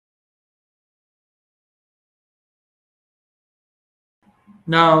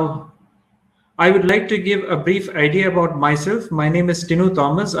Now, I would like to give a brief idea about myself. My name is Tinu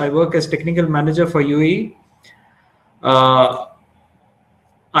Thomas. I work as Technical Manager for UAE.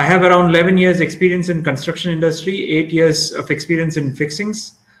 I have around 11 years experience in construction industry, 8 years of experience in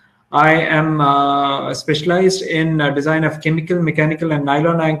fixings. I am specialized in design of chemical, mechanical, and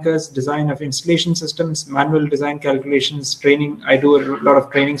nylon anchors, design of installation systems, manual design calculations, training. I do a lot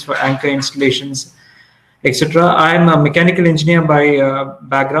of trainings for anchor installations, etc. I am a mechanical engineer by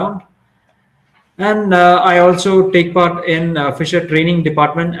background. And I also take part in Fisher training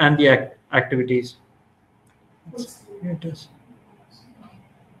department and the activities. Here it is.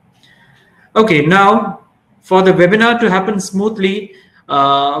 Okay, now for the webinar to happen smoothly,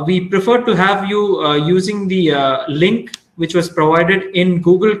 we prefer to have you using the link which was provided in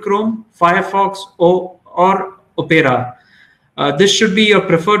Google Chrome, Firefox, or Opera. This should be your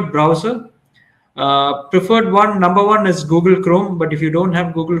preferred browser. Preferred one, number one is Google Chrome, but if you don't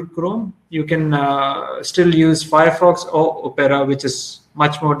have Google Chrome, you can still use Firefox or Opera, which is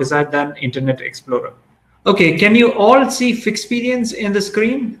much more desired than Internet Explorer. Okay, can you all see FIXPERIENCE in the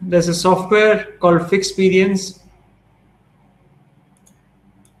screen? There's a software called FIXPERIENCE.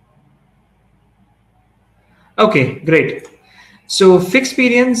 Okay, great. So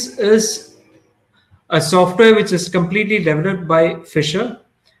FIXPERIENCE is a software which is completely developed by Fisher,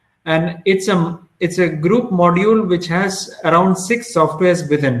 and it's a group module which has around 6 softwares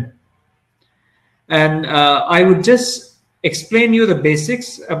within. And I would just explain you the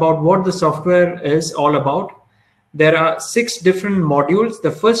basics about what the software is all about. There are 6 different modules.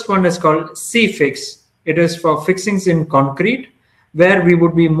 The first one is called C-FIX. It is for fixings in concrete, where we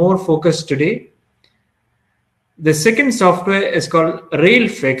would be more focused today. The second software is called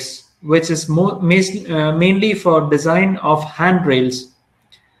RailFix, which is mainly for design of handrails.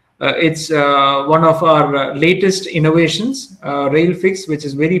 It's one of our latest innovations, RailFix, which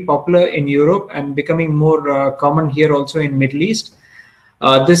is very popular in Europe and becoming more common here also in Middle East.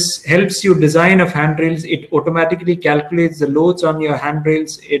 This helps you design of handrails. It automatically calculates the loads on your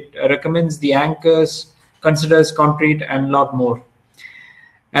handrails. It recommends the anchors, considers concrete, and a lot more.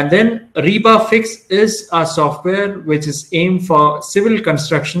 And then RebarFix is our software which is aimed for civil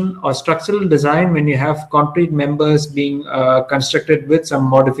construction or structural design when you have concrete members being constructed with some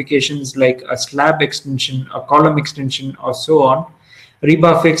modifications like a slab extension, a column extension, or so on.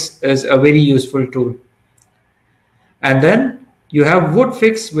 RebarFix is a very useful tool. And then you have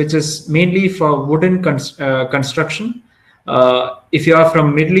WoodFix, which is mainly for wooden construction. If you are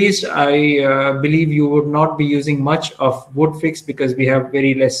from Middle East, I believe you would not be using much of WoodFix because we have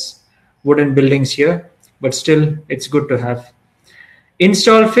very less wooden buildings here, but still it's good to have.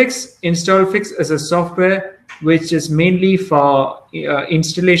 InstallFix. InstallFix is a software which is mainly for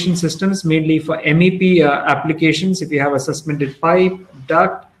installation systems, mainly for MEP applications. If you have a suspended pipe,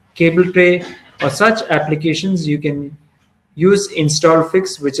 duct, cable tray, or such applications, you can use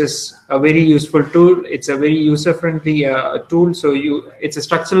InstallFix, which is a very useful tool. It's a very user-friendly tool. So it's a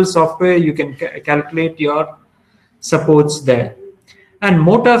structural software. You can calculate your supports there. And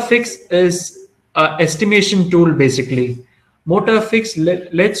MotorFix is an estimation tool, basically. MotorFix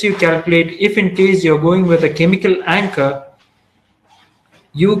lets you calculate if in case you're going with a chemical anchor,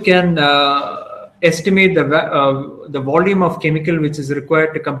 you can estimate the volume of chemical which is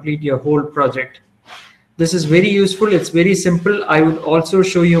required to complete your whole project. This is very useful. It's very simple. I would also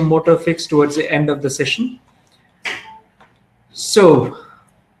show you MotorFix towards the end of the session. So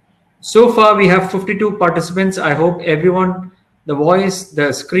far we have 52 participants. I hope everyone, the voice,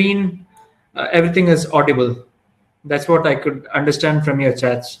 the screen, everything is audible. That's what I could understand from your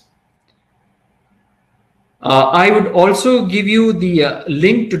chats. I would also give you the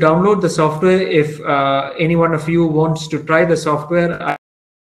link to download the software if any one of you wants to try the software.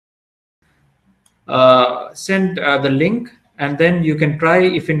 Send the link, and then you can try.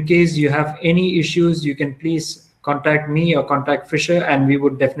 If in case you have any issues, you can please contact me or contact Fisher, and we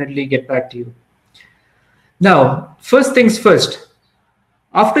would definitely get back to you. Now, first things first,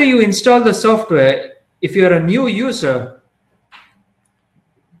 after you install the software, if you're a new user,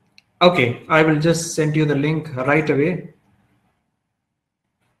 okay, I will just send you the link right away.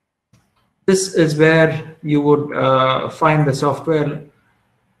 This is where you would find the software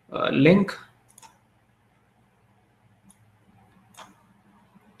link.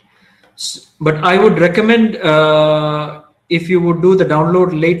 But I would recommend if you would do the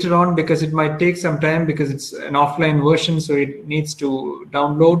download later on, because it might take some time because it's an offline version, so it needs to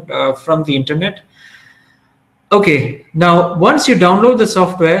download from the internet. Okay, now once you download the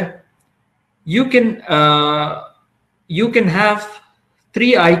software, you can have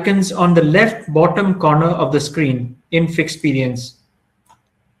 3 icons on the left bottom corner of the screen in FIXPERIENCE.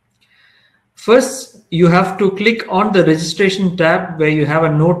 First, you have to click on the registration tab where you have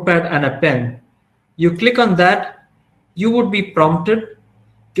a notepad and a pen. You click on that, you would be prompted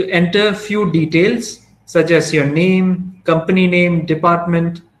to enter few details such as your name, company name,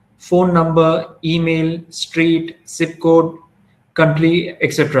 department, phone number, email, street, zip code, country,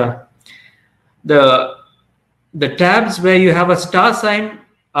 etc. The tabs where you have a star sign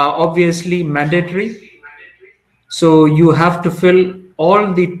are obviously mandatory. So you have to fill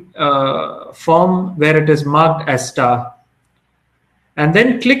all the form where it is marked as star. And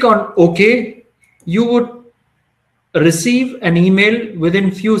then click on OK. You would receive an email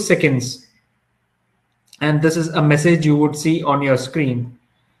within few seconds. And this is a message you would see on your screen.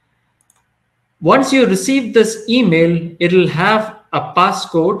 Once you receive this email, it'll have a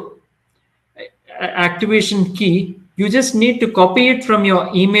passcode, activation key. You just need to copy it from your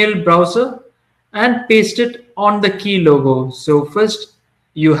email browser and paste it on the key logo. So first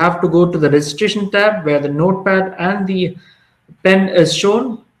you have to go to the registration tab where the notepad and the pen is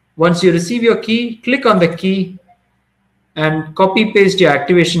shown. Once you receive your key, click on the key and copy paste your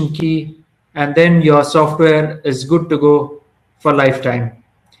activation key, and then your software is good to go for lifetime.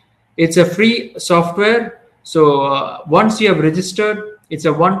 It's a free software. So once you have registered, it's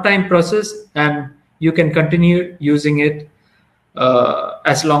a one-time process and you can continue using it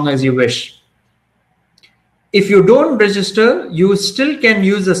as long as you wish. If you don't register, you still can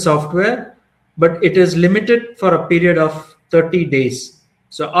use the software, but it is limited for a period of 30 days.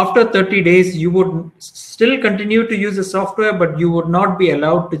 So after 30 days, you would still continue to use the software, but you would not be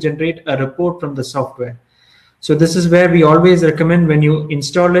allowed to generate a report from the software. So this is where we always recommend when you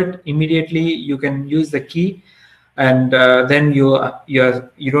install it, immediately you can use the key, and then you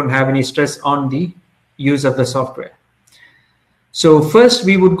don't have any stress on the use of the software. So first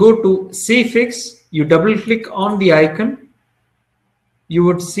we would go to C-FIX. You double click on the icon. You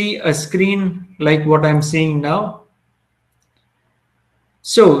would see a screen like what I'm seeing now.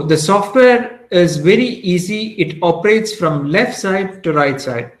 So the software is very easy. It operates from left side to right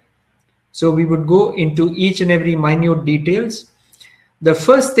side. So we would go into each and every minute details. The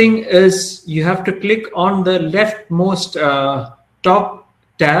first thing is you have to click on the leftmost top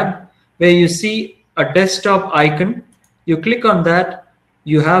tab where you see a desktop icon. You click on that.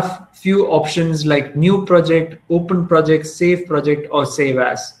 You have few options like new project, open project, save project, or save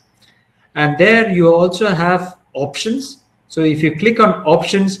as. And there you also have options. So if you click on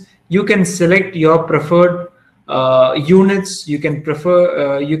options, you can select your preferred units. You can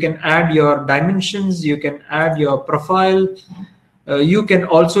you can add your dimensions. You can add your profile. You can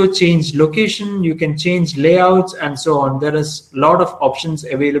also change location. You can change layouts and so on. There is a lot of options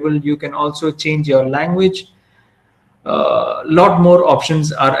available. You can also change your language. Lot more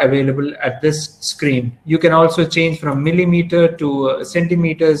options are available at this screen. You can also change from millimeter to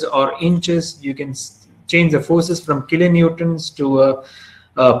centimeters or inches. You can change the forces from kilonewtons to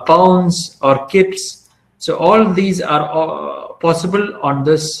pounds or kips. So all these are possible on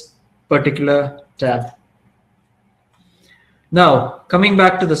this particular tab. Now coming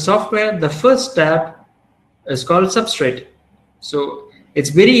back to the software, the first tab is called substrate. So it's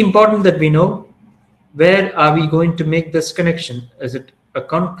very important that we know where are we going to make this connection. Is it a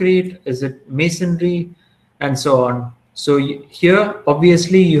concrete? Is it masonry? And so on. So here,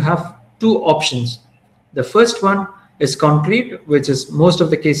 obviously, you have two options. The first one is concrete, which is most of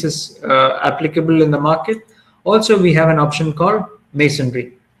the cases applicable in the market. Also, we have an option called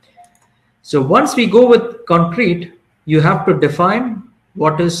masonry. So once we go with concrete, you have to define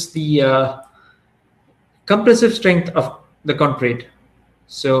what is the compressive strength of the concrete.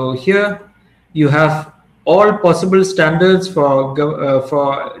 So here, you have all possible standards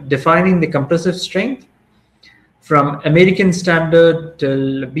for defining the compressive strength, from American standard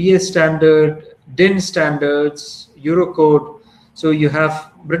till BS standard, DIN standards, Eurocode. So you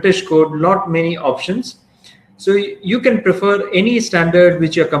have British code, many options. So you can prefer any standard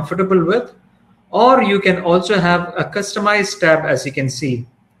which you're comfortable with, or you can also have a customized tab, as you can see.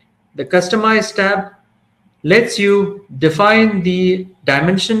 The customized tab lets you define the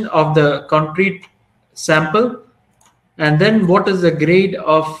dimension of the concrete sample, and then what is the grade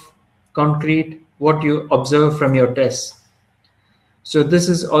of concrete, what you observe from your tests. So this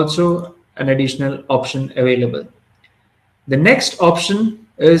is also an additional option available. The next option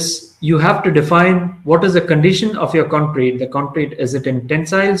is you have to define what is the condition of your concrete. The concrete, is it in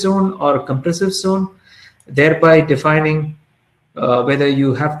tensile zone or compressive zone, thereby defining whether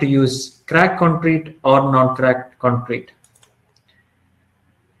you have to use cracked concrete or non-cracked concrete.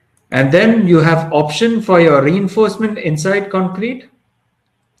 And then you have option for your reinforcement inside concrete.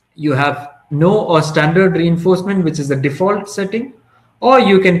 You have no or standard reinforcement, which is the default setting, Or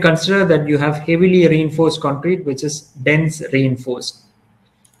you can consider that you have heavily reinforced concrete, which is dense reinforced.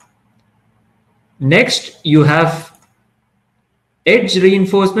 Next, you have edge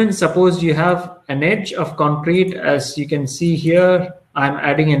reinforcement. Suppose you have an edge of concrete, as you can see here, I'm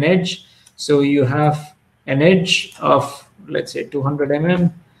adding an edge. So you have an edge of, let's say, 200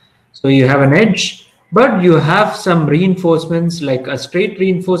 mm. So you have an edge, but you have some reinforcements like a straight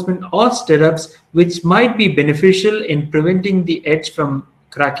reinforcement or stirrups, which might be beneficial in preventing the edge from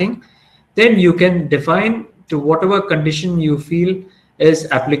cracking. Then you can define to whatever condition you feel is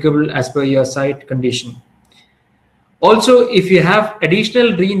applicable as per your site condition. Also, if you have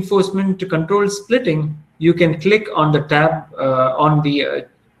additional reinforcement to control splitting, you can click on the tab on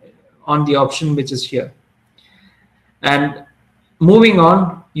the option which is here. And moving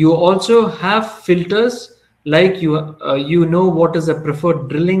on, you also have filters like you know what is a preferred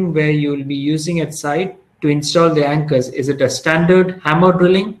drilling where you will be using at site to install the anchors. Is it a standard hammer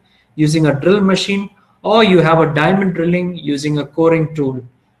drilling using a drill machine, or you have a diamond drilling using a coring tool?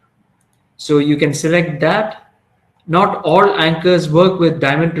 So you can select that. Not all anchors work with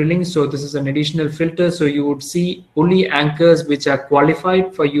diamond drilling, so this is an additional filter. So you would see only anchors which are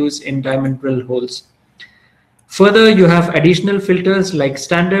qualified for use in diamond drill holes. Further, you have additional filters like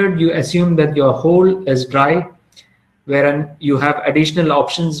standard. You assume that your hole is dry, wherein you have additional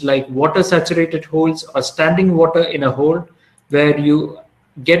options like water saturated holes or standing water in a hole, where you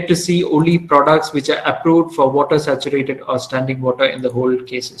get to see only products which are approved for water saturated or standing water in the hole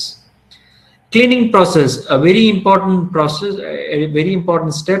cases. Cleaning process, a very important process, a very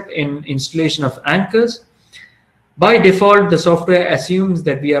important step in installation of anchors. By default, the software assumes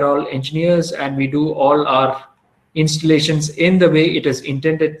that we are all engineers and we do all our installations in the way it is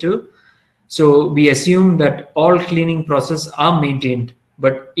intended to. So we assume that all cleaning processes are maintained.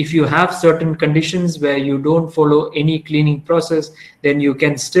 But if you have certain conditions where you don't follow any cleaning process, then you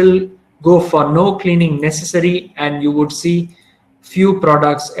can still go for no cleaning necessary, and you would see few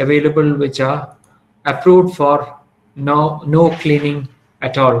products available which are approved for no cleaning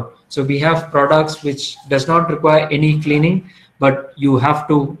at all. So we have products which does not require any cleaning, but you have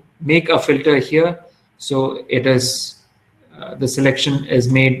to make a filter here. So it is the selection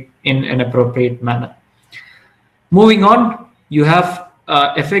is made in an appropriate manner. Moving on, you have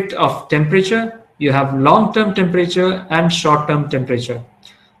effect of temperature. You have long-term temperature and short-term temperature.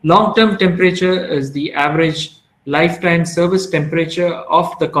 Long-term temperature is the average lifetime service temperature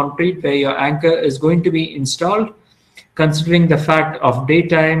of the concrete where your anchor is going to be installed, considering the fact of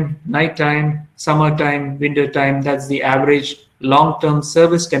daytime, nighttime, summertime, wintertime. That's the average long-term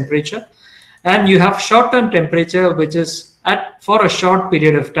service temperature. And you have short-term temperature, which is for a short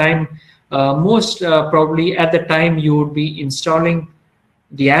period of time. Most probably at the time you would be installing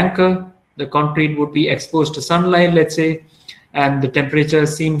the anchor, the concrete would be exposed to sunlight, let's say, and the temperature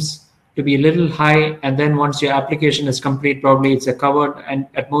seems to be a little high, and then once your application is complete, probably it's a covered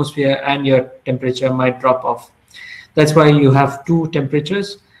atmosphere and your temperature might drop off. That's why you have two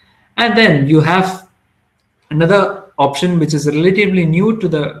temperatures. And then you have another option which is relatively new to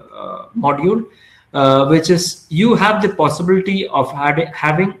the module, which is you have the possibility of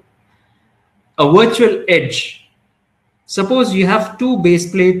having a virtual edge. Suppose you have two base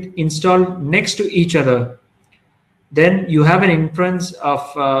plates installed next to each other. Then you have an inference of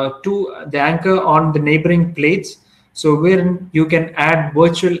the anchor on the neighboring plates. So wherein you can add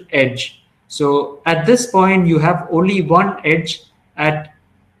virtual edge. So at this point, you have only one edge at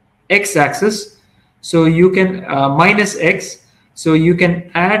x-axis. So you can minus x. So you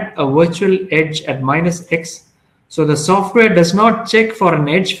can add a virtual edge at minus x. So the software does not check for an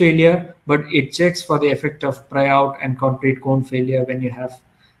edge failure, but it checks for the effect of pry out and concrete cone failure when you have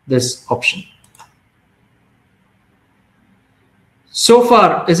this option. So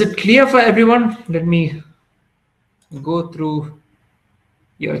far, is it clear for everyone? Let me go through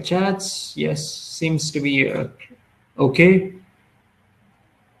your chats. Yes, seems to be okay.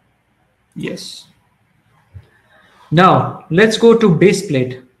 Yes. Now, let's go to base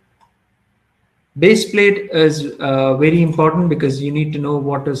plate. Base plate is very important because you need to know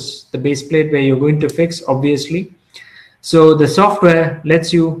what is the base plate where you're going to fix, obviously. So the software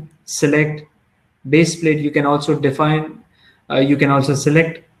lets you select base plate. You can also define you can also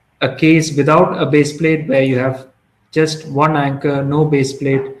select a case without a base plate where you have just one anchor, no base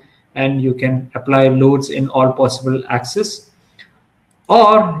plate, and you can apply loads in all possible axes.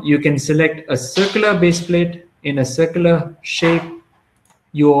 Or you can select a circular base plate in a circular shape.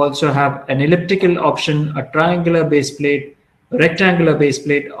 You also have an elliptical option, a triangular base plate, rectangular base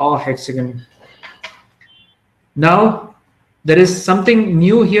plate, or hexagon. Now, there is something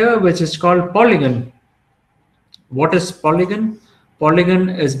new here which is called polygon. What is polygon? Polygon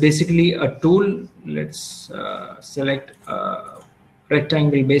is basically a tool. Let's select a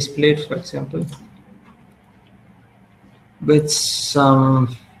rectangle base plate, for example, with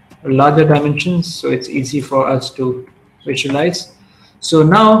some larger dimensions, so it's easy for us to visualize. So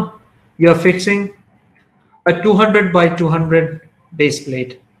now you're fixing a 200 by 200 base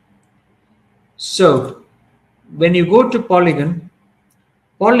plate. So when you go to Polygon,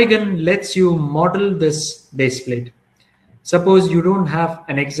 Polygon lets you model this base plate. Suppose you don't have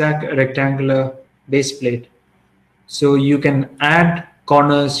an exact rectangular base plate, so you can add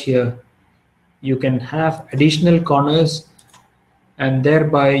corners here. You can have additional corners, and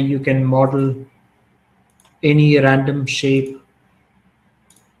thereby you can model any random shape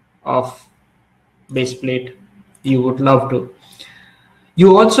of base plate you would love to.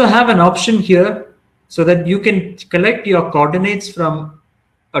 You also have an option here so that you can collect your coordinates from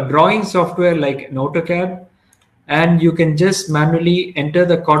a drawing software like an AutoCAD, and you can just manually enter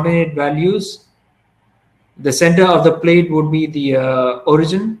the coordinate values. The center of the plate would be the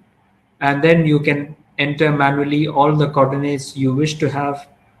origin, and then you can enter manually all the coordinates you wish to have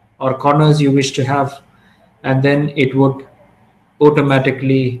or corners you wish to have, and then it would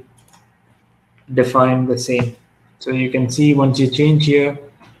automatically define the same. So you can see once you change here,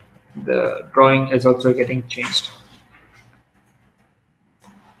 the drawing is also getting changed.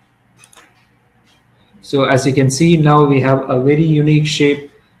 So as you can see, now we have a very unique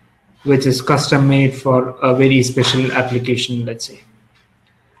shape which is custom made for a very special application, let's say.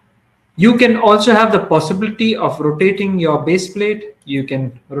 You can also have the possibility of rotating your base plate. You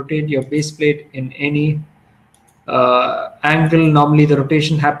can rotate your base plate in any angle. Normally the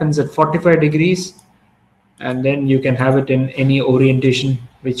rotation happens at 45 degrees, and then you can have it in any orientation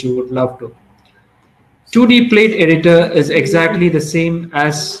which you would love to. 2D plate editor is exactly the same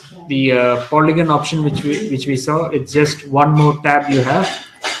as the polygon option which we saw. It's just one more tab you have,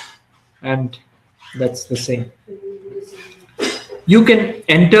 and that's the same. You can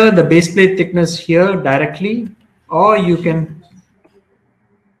enter the base plate thickness here directly, or you can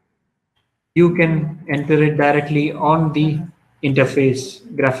enter it directly on the interface,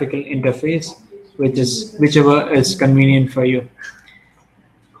 graphical interface, which is whichever is convenient for you.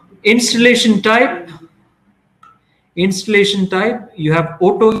 Installation type, you have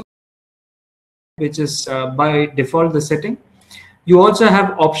auto, which is by default the setting. You also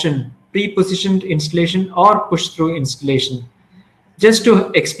have option pre-positioned installation or push-through installation. Just to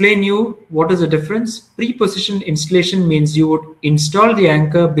explain you what is the difference, pre-positioned installation means you would install the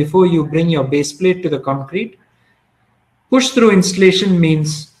anchor before you bring your base plate to the concrete. Push-through installation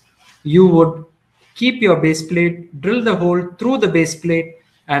means you would keep your base plate, drill the hole through the base plate,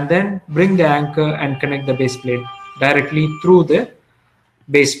 and then bring the anchor and connect the base plate directly through the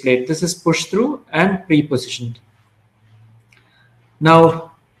base plate. This is push-through and pre-positioned.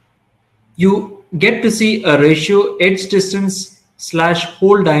 Now, you get to see a ratio edge distance /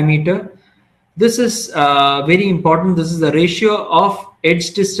 hole diameter. This is very important. This is the ratio of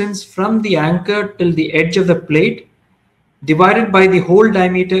edge distance from the anchor till the edge of the plate divided by the hole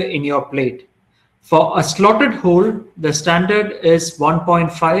diameter in your plate. For a slotted hole, the standard is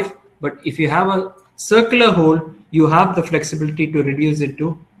 1.5, but if you have a circular hole, you have the flexibility to reduce it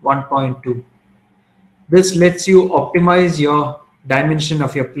to 1.2. This lets you optimize your dimension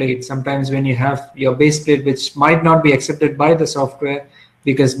of your plate. Sometimes when you have your base plate which might not be accepted by the software,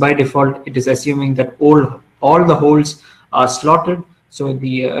 because by default it is assuming that all the holes are slotted, so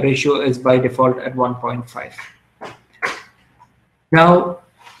the ratio is by default at 1.5. Now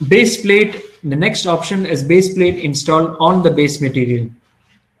base plate, the next option is base plate installed on the base material.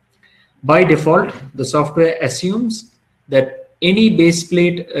 By default the software assumes that any base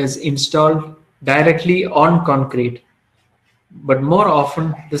plate is installed directly on concrete. But more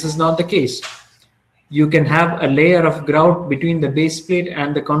often, this is not the case. You can have a layer of grout between the base plate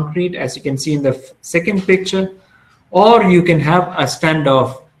and the concrete, as you can see in the second picture, or you can have a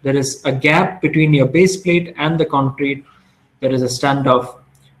standoff. There is a gap between your base plate and the concrete. There is a standoff.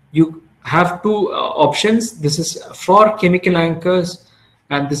 You have two options. This is for chemical anchors,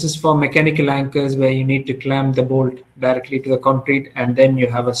 and this is for mechanical anchors where you need to clamp the bolt directly to the concrete, and then you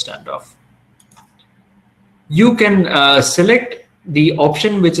have a standoff. You can select the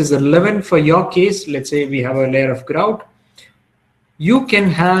option which is relevant for your case. Let's say we have a layer of grout. You can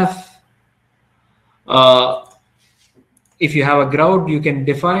have, if you have a grout, you can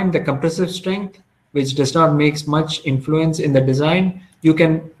define the compressive strength, which does not make much influence in the design. You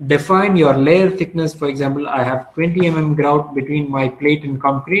can define your layer thickness. For example, I have 20 mm grout between my plate and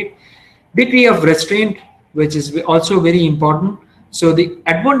concrete. Degree of restraint, which is also very important. So the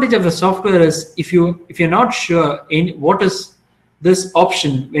advantage of the software is if you're not sure in what is this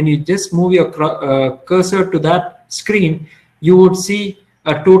option, when you just move your cursor to that screen, you would see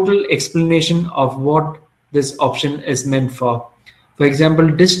a total explanation of what this option is meant for. For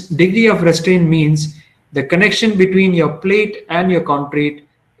example, this degree of restraint means the connection between your plate and your concrete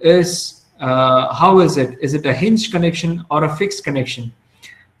is, how is it? Is it a hinged connection or a fixed connection?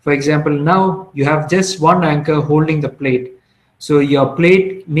 For example, now you have just one anchor holding the plate. So your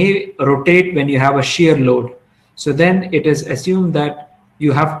plate may rotate when you have a shear load. So then it is assumed that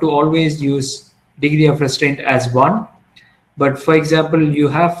you have to always use degree of restraint as 1. But for example, you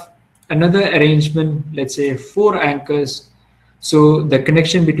have another arrangement, let's say 4 anchors. So the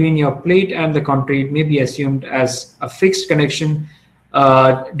connection between your plate and the concrete may be assumed as a fixed connection.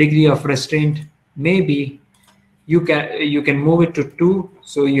 Degree of restraint may be, you can move it to 2,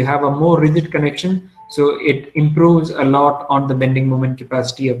 so you have a more rigid connection. So it improves a lot on the bending moment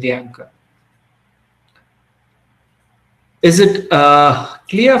capacity of the anchor. Is it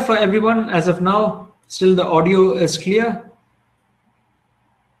clear for everyone as of now? Still the audio is clear?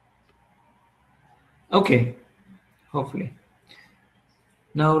 Okay, hopefully.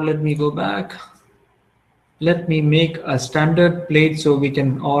 Now let me go back. Let me make a standard plate so we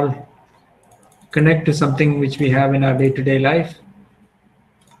can all connect to something which we have in our day-to-day life.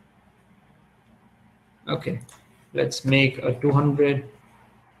 Okay, let's make a 200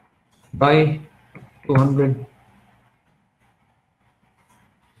 by 200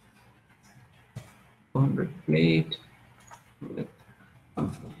 plate with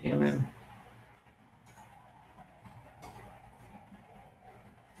 150 mm.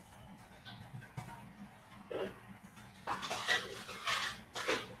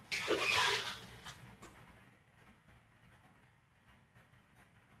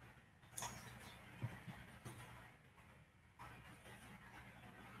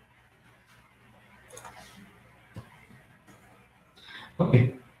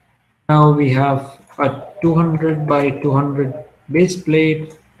 Okay, now we have a 200 by 200 base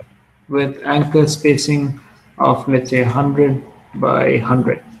plate with anchor spacing of, let's say, 100 by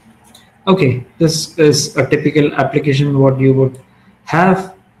 100. Okay, this is a typical application what you would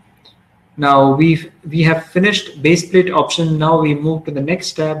have. Now we have finished base plate option. Now we move to the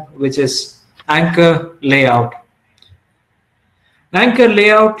next tab, which is anchor layout. Anchor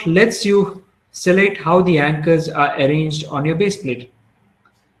layout lets you select how the anchors are arranged on your base plate.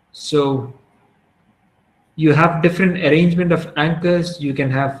 So you have different arrangement of anchors. You can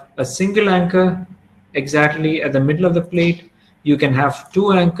have a single anchor exactly at the middle of the plate. You can have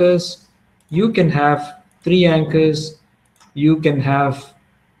 2 anchors. You can have 3 anchors. You can have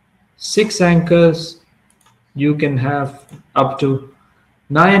 6 anchors. You can have up to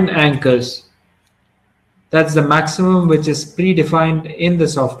 9 anchors. That's the maximum which is predefined in the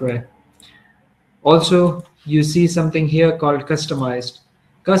software. Also, you see something here called customized.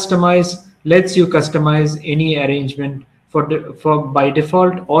 Customize lets you customize any arrangement. For by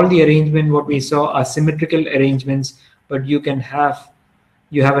default, all the arrangement what we saw are symmetrical arrangements, but you have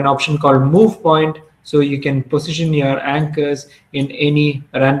an option called move point, so you can position your anchors in any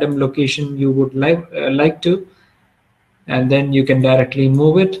random location you would like to, and then you can directly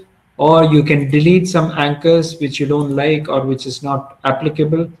move it, or you can delete some anchors which you don't like or which is not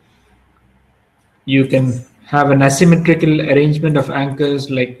applicable. You can have an asymmetrical arrangement of anchors,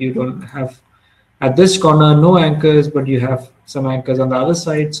 like you don't have at this corner no anchors, but you have some anchors on the other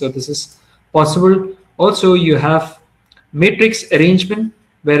side. So this is possible. Also, you have matrix arrangement,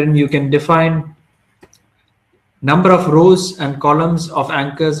 wherein you can define number of rows and columns of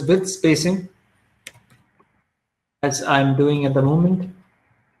anchors with spacing, as I'm doing at the moment.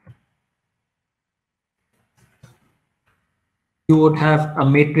 You would have a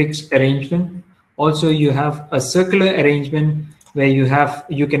matrix arrangement. Also, you have a circular arrangement where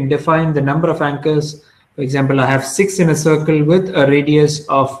you can define the number of anchors. For example, I have 6 in a circle with a radius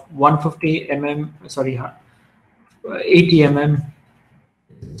of 150 mm, sorry, 80 mm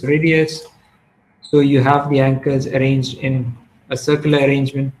radius. So you have the anchors arranged in a circular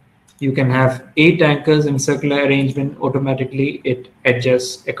arrangement. You can have 8 anchors in circular arrangement. Automatically, it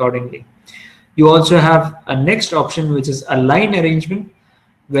adjusts accordingly. You also have a next option, which is a line arrangement,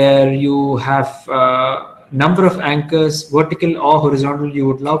 where you have number of anchors, vertical or horizontal, you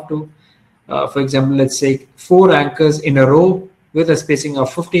would love to. For example, let's say 4 anchors in a row with a spacing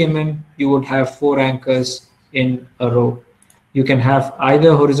of 50 mm, you would have 4 anchors in a row. You can have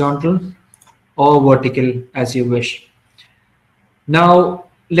either horizontal or vertical as you wish. Now,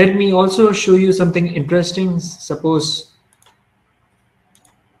 let me also show you something interesting. Suppose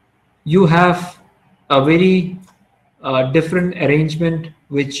you have a very different arrangement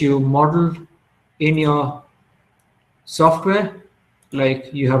which you modeled in your software.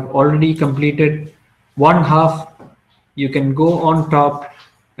 like you have already completed one half, you can go on top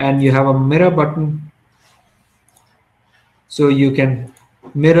and you have a mirror button, so you can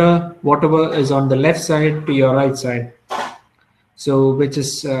mirror whatever is on the left side to your right side, so which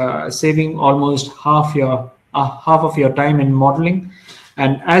is saving almost half of your time in modeling.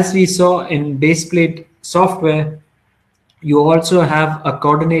 And as we saw in baseplate software, you also have a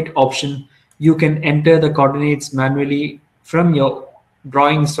coordinate option. You can enter the coordinates manually from your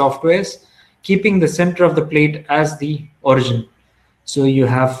drawing softwares, keeping the center of the plate as the origin. So you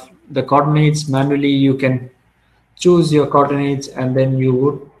have the coordinates manually, you can choose your coordinates and then you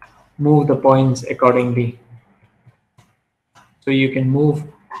would move the points accordingly. So you can move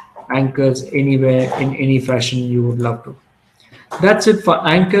anchors anywhere in any fashion you would love to. That's it for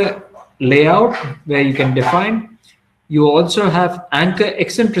anchor layout, where you can define. You also have anchor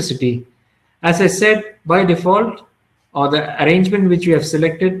eccentricity. As I said, by default, or the arrangement which we have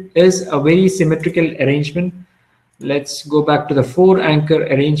selected is a very symmetrical arrangement. Let's go back to the 4 anchor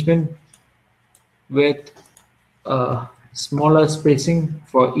arrangement with smaller spacing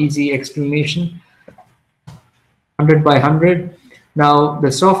for easy explanation. 100 by 100. Now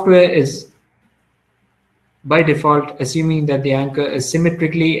the software is by default assuming that the anchor is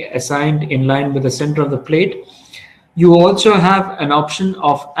symmetrically assigned in line with the center of the plate. You also have an option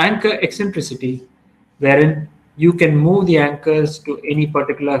of anchor eccentricity, wherein you can move the anchors to any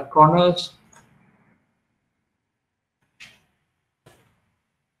particular corners.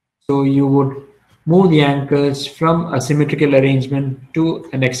 So you would move the anchors from a symmetrical arrangement to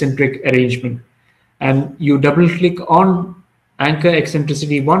an eccentric arrangement. And you double click on anchor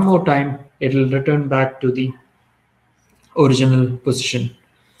eccentricity one more time, it will return back to the original position.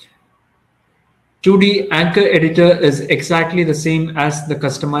 2D anchor editor is exactly the same as the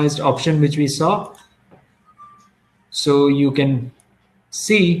customized option which we saw. So you can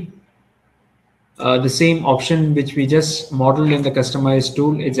see the same option which we just modeled in the customized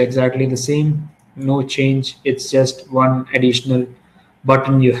tool. It's exactly the same, no change. It's just one additional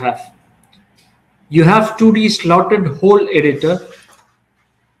button you have. You have 2D slotted hole editor,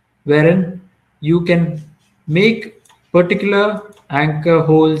 wherein you can make particular anchor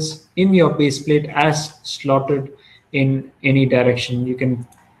holes in your base plate as slotted in any direction. You can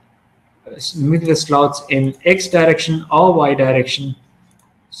make the slots in X direction or Y direction,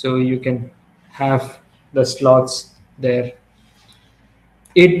 so you can have the slots there.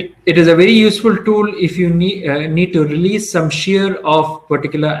 It is a very useful tool if you need to release some shear of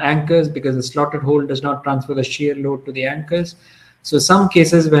particular anchors, because the slotted hole does not transfer the shear load to the anchors. So some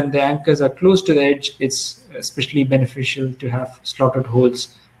cases when the anchors are close to the edge, it's especially beneficial to have slotted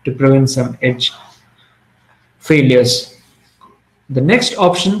holes to prevent some edge failures. The next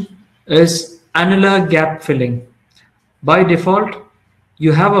option is annular gap filling. By default,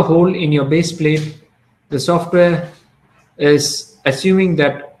 you have a hole in your base plate. The software is assuming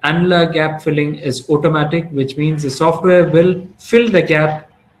that annular gap filling is automatic, which means the software will fill the gap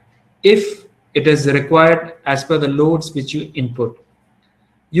if it is required as per the loads which you input.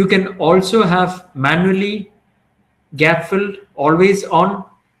 You can also have manually gap filled always on,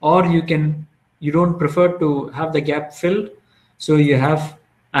 or you don't prefer to have the gap filled, so you have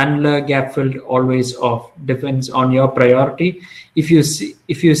annular gap filled always off. Depends on your priority. If you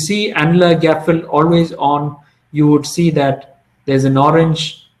see annular gap filled always on, you would see that there's an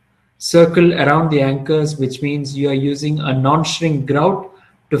orange circle around the anchors, which means you are using a non-shrink grout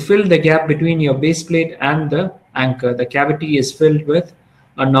to fill the gap between your base plate and the anchor. The cavity is filled with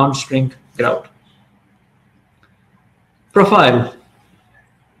a non-shrink grout. Profile.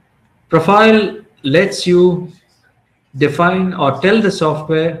 Profile lets you define or tell the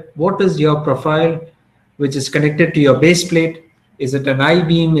software what is your profile which is connected to your base plate. Is it an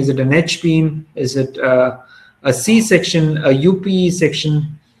I-beam? Is it an H-beam? Is it a C-section, a UPE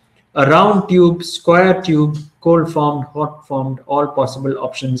section, a round tube, square tube, cold formed, hot formed? All possible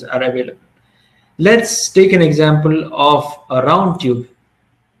options are available. Let's take an example of a round tube.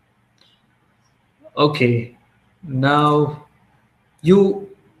 Okay, now you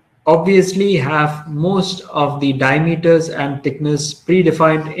obviously have most of the diameters and thickness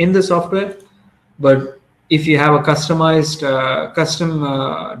predefined in the software, but if you have a customized custom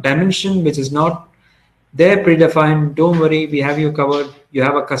dimension which is not there predefined, don't worry, we have you covered. You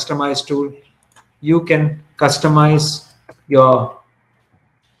have a customized tool. You can customize your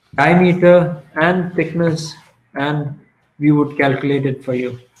diameter and thickness, and we would calculate it for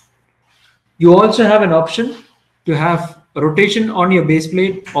you. You also have an option to have rotation on your base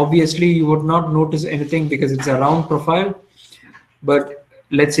plate. Obviously, you would not notice anything because it's a round profile, but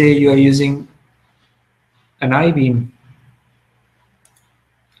let's say you are using an I-beam.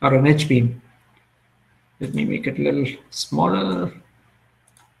 or an H beam. Let me make it a little smaller.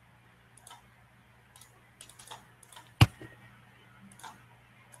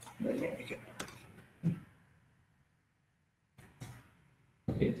 Let me make it.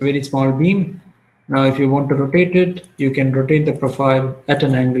 Okay, it's a very small beam. Now, if you want to rotate it, you can rotate the profile at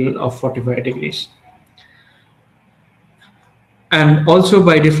an angle of 45 degrees. And also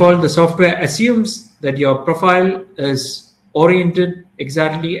by default, the software assumes that your profile is oriented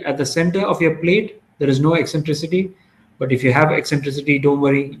exactly at the center of your plate. There is no eccentricity. But if you have eccentricity, don't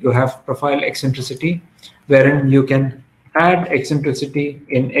worry, you have profile eccentricity, wherein you can add eccentricity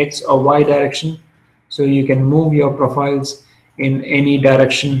in X or Y direction. So you can move your profiles in any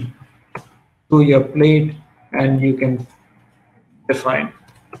direction to your plate, and you can define.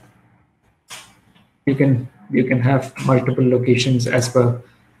 You can have multiple locations as per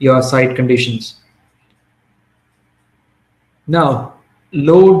your site conditions. Now,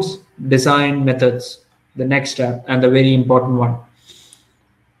 loads design methods, the next step and the very important one.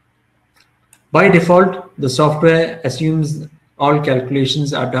 By default, the software assumes all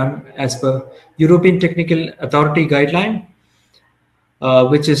calculations are done as per European Technical Authority guideline,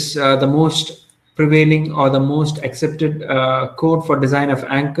 which is the most prevailing or the most accepted code for design of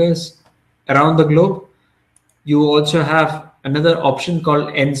anchors around the globe. You also have another option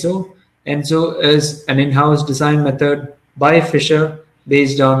called ENSO. ENSO is an in-house design method by Fischer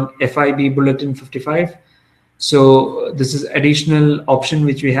based on FIB Bulletin 55. So this is additional option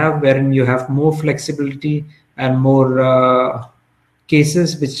which we have, wherein you have more flexibility and more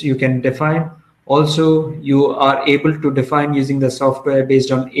cases which you can define. Also, you are able to define using the software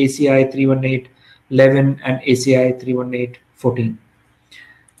based on ACI 318.11 and ACI 318.14.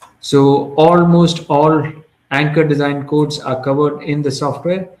 So almost all anchor design codes are covered in the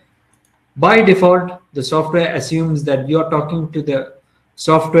software. By default, the software assumes that you're talking to the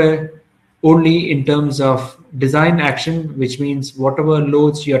software only in terms of design action, which means whatever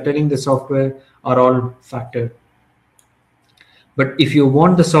loads you're telling the software are all factored. But if you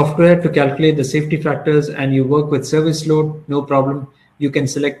want the software to calculate the safety factors and you work with service load, no problem. You can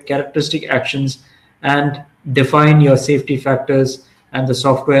select characteristic actions and define your safety factors, and the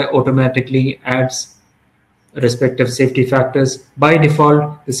software automatically adds respective safety factors. By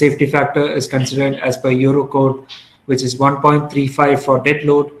default, the safety factor is considered as per Eurocode, which is 1.35 for dead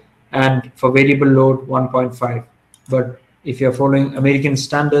load, and for variable load 1.5. But if you're following American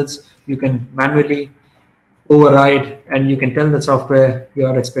standards, you can manually override and you can tell the software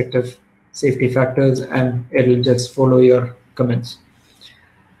your respective safety factors and it will just follow your comments.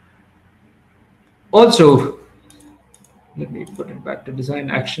 Also, let me put it back to design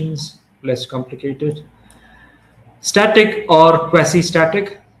actions, less complicated. Static or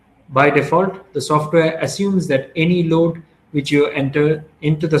quasi-static. By default, the software assumes that any load which you enter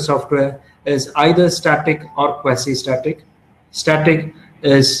into the software is either static or quasi-static. Static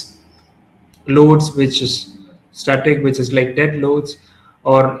is loads which is static, which is like dead loads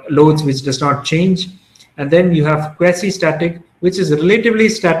or loads which does not change. And then you have quasi-static, which is relatively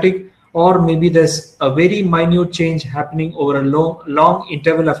static, or maybe there's a very minute change happening over a long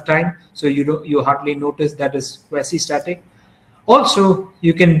interval of time. So you hardly notice that is quasi-static. Also,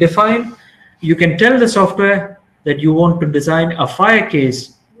 you can tell the software that you want to design a fire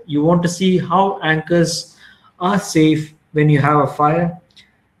case. You want to see how anchors are safe when you have a fire.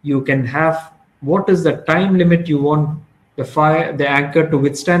 You can have what is the time limit you want the anchor to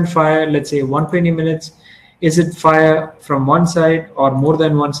withstand fire, let's say 120 minutes. Is it fire from one side or more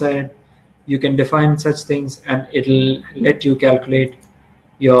than one side? You can define such things and it'll let you calculate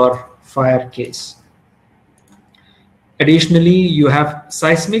your fire case. Additionally, you have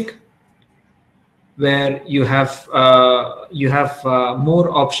seismic, where you have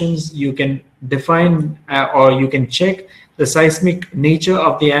more options. You can define or you can check the seismic nature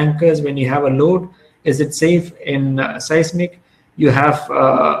of the anchors when you have a load. Is it safe in seismic? You have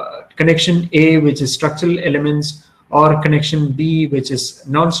connection A, which is structural elements, or connection B, which is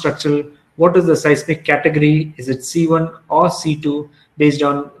non-structural. What is the seismic category? Is it C1 or C2 based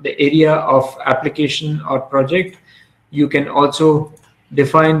on the area of application or project? You can also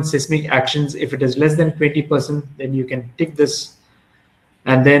define seismic actions. If it is less than 20%, then you can tick this,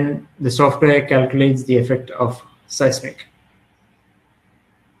 and then the software calculates the effect of seismic.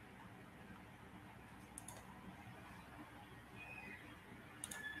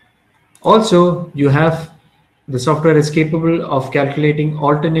 Also, you have the software is capable of calculating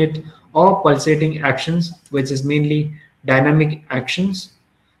alternate or pulsating actions, which is mainly dynamic actions.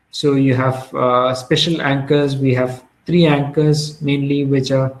 So you have special anchors. We have 3 anchors mainly,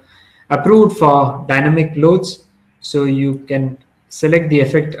 which are approved for dynamic loads. So you can select the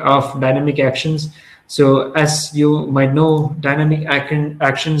effect of dynamic actions. So as you might know, dynamic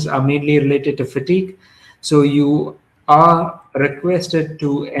actions are mainly related to fatigue. So you are requested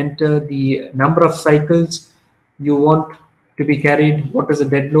to enter the number of cycles you want to be carried, what is the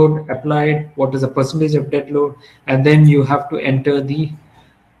dead load applied, what is the percentage of dead load, and then you have to enter the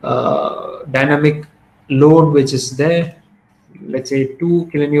dynamic load which is there, let's say 2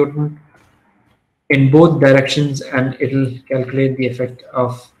 kilonewton in both directions, and it'll calculate the effect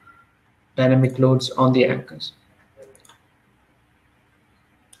of dynamic loads on the anchors.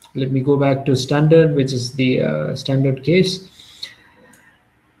 Let me go back to standard, which is the standard case.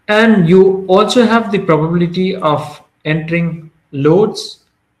 And you also have the probability of entering loads.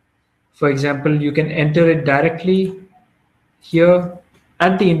 For example, you can enter it directly here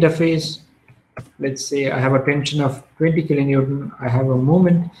at the interface. Let's say I have a tension of 20 kilonewton, I have a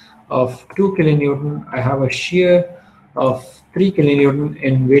moment of 2 kilonewton, I have a shear of 3 kilonewton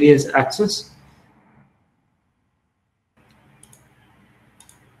in various axes.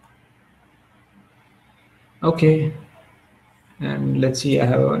 Okay, and let's see, I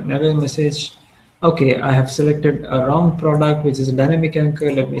have another message. Okay, I have selected a wrong product, which is a dynamic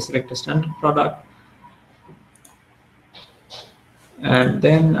anchor. Let me select a standard product. And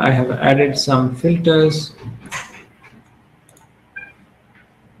then I have added some filters.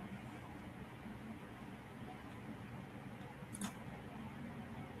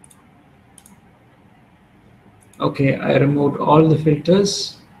 Okay, I removed all the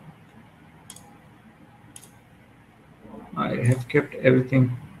filters. I have kept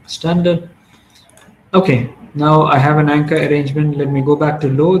everything standard. Okay, now I have an anchor arrangement. Let me go back to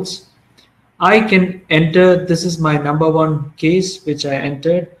loads. I can enter, this is my number one case which I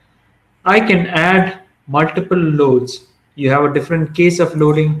entered. I can add multiple loads. You have a different case of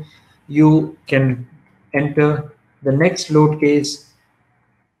loading. You can enter the next load case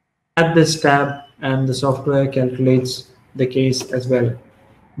at this tab, and the software calculates the case as well.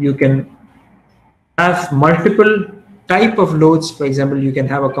 You can have multiple type of loads. For example, you can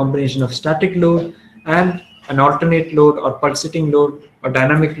have a combination of static load and an alternate load or pulsating load or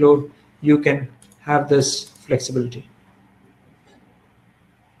dynamic load. You can have this flexibility.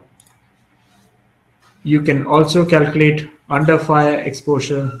 You can also calculate under fire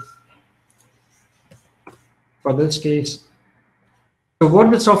exposure for this case. So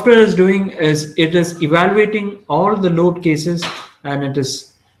what the software is doing is it is evaluating all the load cases, and it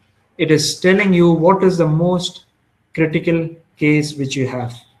is telling you what is the most critical case which you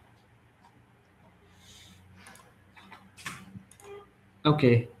have.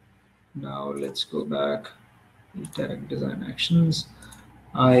 Okay, now let's go back. Tag design actions.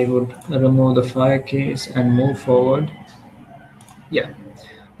 I would remove the fire case and move forward. Yeah,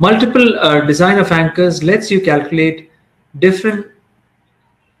 multiple design of anchors lets you calculate different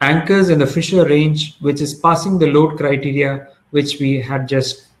anchors in the Fisher range, which is passing the load criteria which we had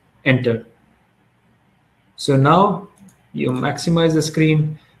just entered. So now you maximize the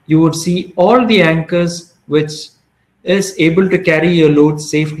screen, you would see all the anchors which is able to carry your load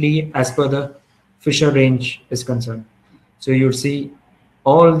safely as per the Fisher range is concerned. So you'll see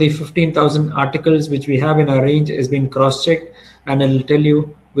all the 15,000 articles which we have in our range is being cross-checked, and it'll tell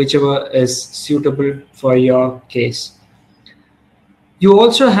you whichever is suitable for your case. You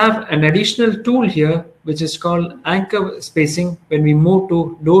also have an additional tool here, which is called anchor spacing when we move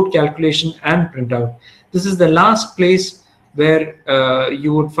to load calculation and printout. This is the last place where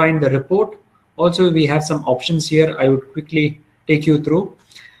you would find the report. Also, we have some options here. I would quickly take you through.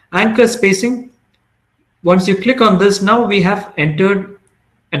 Anchor spacing. Once you click on this, now we have entered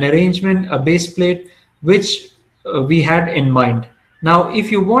an arrangement, a base plate, which we had in mind. Now,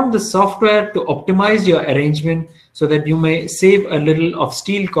 if you want the software to optimize your arrangement so that you may save a little of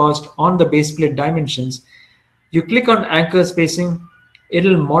steel cost on the base plate dimensions, you click on anchor spacing,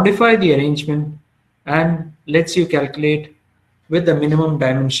 it'll modify the arrangement and lets you calculate with the minimum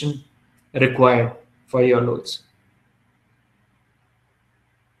dimension required for your loads.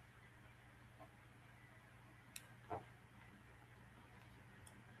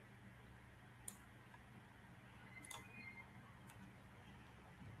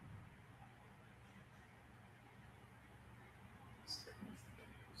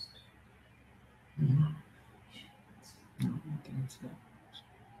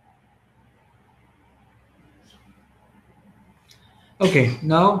 Okay,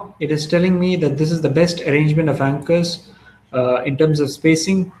 now it is telling me that this is the best arrangement of anchors in terms of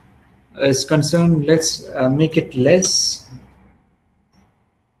spacing is concerned. Let's make it less.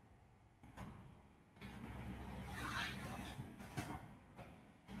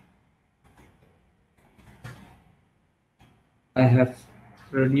 I have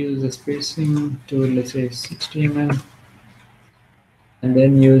reduced the spacing to, let's say, 60 mm, and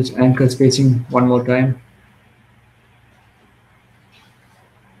then use anchor spacing one more time.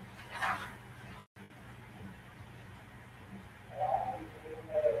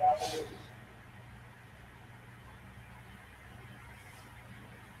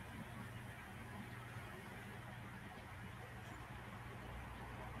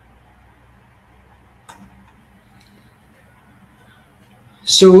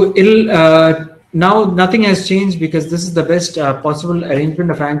 So it'll now nothing has changed because this is the best possible arrangement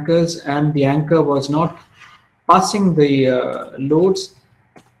of anchors, and the anchor was not passing the loads.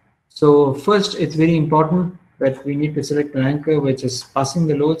 So first, it's very important that we need to select an anchor which is passing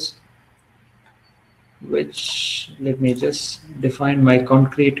the loads. Which, let me just define my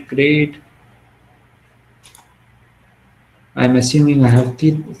concrete grade. I'm assuming I have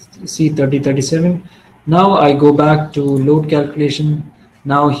C3037. Now I go back to load calculation.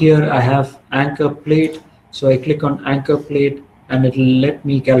 Now here I have anchor plate. So I click on anchor plate and it will let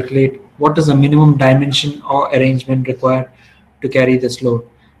me calculate what is the minimum dimension or arrangement required to carry this load.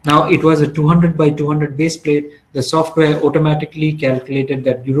 Now it was a 200 by 200 base plate. The software automatically calculated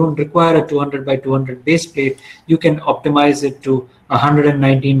that you don't require a 200 by 200 base plate. You can optimize it to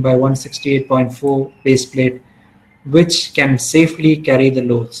 119 by 168.4 base plate, which can safely carry the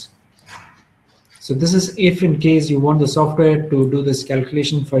loads. So this is if in case you want the software to do this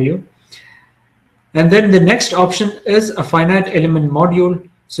calculation for you. And then the next option is a finite element module.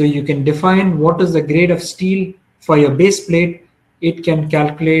 So you can define what is the grade of steel for your base plate. It can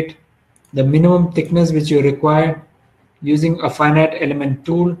calculate the minimum thickness which you require using a finite element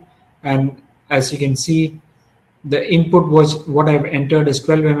tool. And as you can see, the input was what I've entered is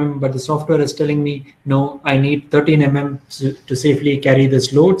 12 mm, but the software is telling me, no, I need 13 mm to safely carry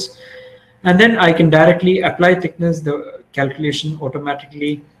this loads. And then I can directly apply thickness. The calculation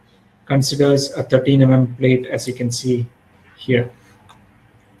automatically considers a 13 mm plate, as you can see here.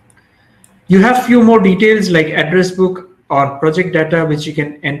 You have few more details like address book or project data, which you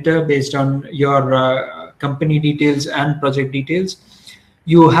can enter based on your company details and project details.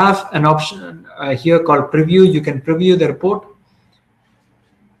 You have an option here called preview. You can preview the report.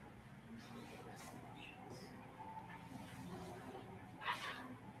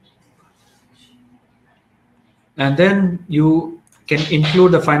 And then you can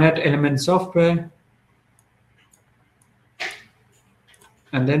include the finite element software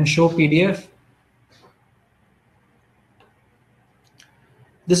and then show PDF.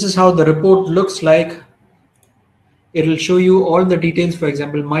 This is how the report looks like. It'll show you all the details. For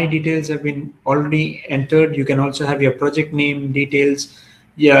example, my details have been already entered. You can also have your project name details,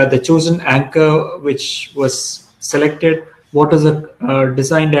 yeah, the chosen anchor which was selected, what is the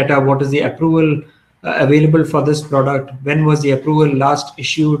design data, what is the approval available for this product, when was the approval last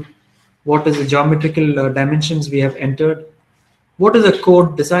issued, what is the geometrical dimensions we have entered, what is the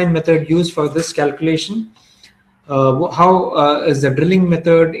code design method used for this calculation, how is the drilling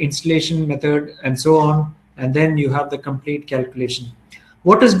method, installation method, and so on. And then you have the complete calculation.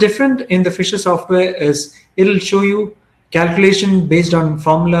 What is different in the Fischer software is it'll show you calculation based on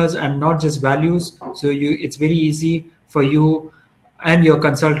formulas and not just values. So it's very easy for you and your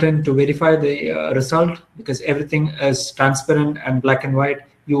consultant to verify the result, because everything is transparent and black and white.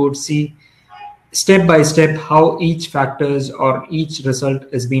 You would see step by step how each factors or each result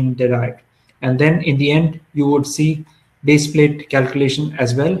is being derived. And then in the end, you would see base plate calculation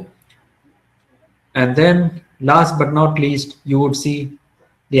as well. And then last but not least, you would see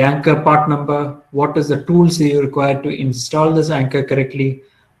the anchor part number, what is the tools you require to install this anchor correctly,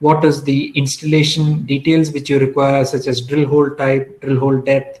 what is the installation details which you require, such as drill hole type, drill hole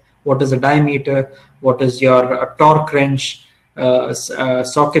depth, what is the diameter, what is your torque wrench,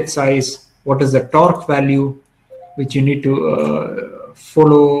 socket size, what is the torque value which you need to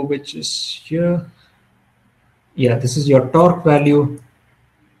follow, which is here. Yeah, this is your torque value.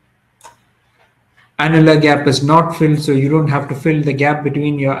 Annular gap is not filled, so you don't have to fill the gap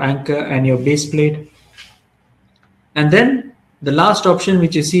between your anchor and your base plate. And then the last option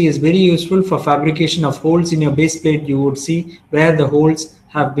which you see is very useful for fabrication of holes in your base plate. You would see where the holes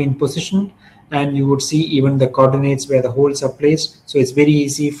have been positioned, and you would see even the coordinates where the holes are placed. So it's very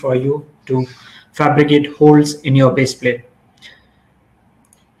easy for you to fabricate holes in your base plate.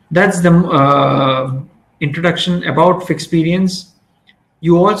 That's the introduction about FIXPERIENCE.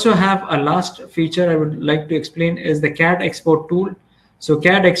 You also have a last feature I would like to explain is the CAD export tool. So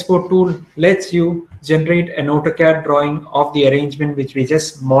CAD export tool lets you generate an AutoCAD drawing of the arrangement which we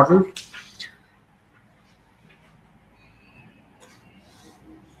just modeled.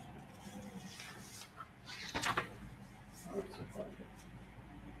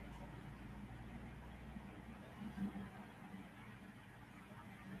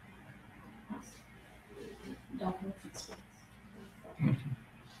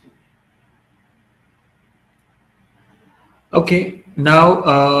 Okay,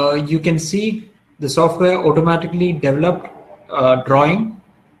 now you can see the software automatically developed drawing,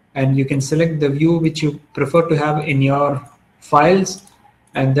 and you can select the view which you prefer to have in your files,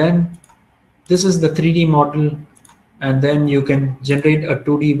 and then this is the 3D model, and then you can generate a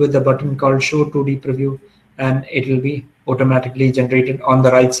 2D with a button called show 2D preview, and it will be automatically generated on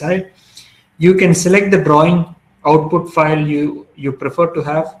the right side. You can select the drawing output file you prefer to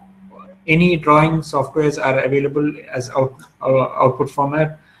have. Any drawing softwares are available as output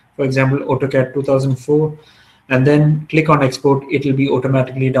format, for example AutoCAD 2004, and then click on export. It will be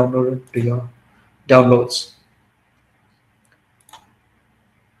automatically downloaded to your downloads.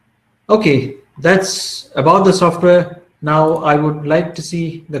 Okay, that's about the software. Now I would like to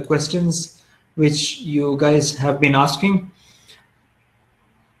see the questions which you guys have been asking.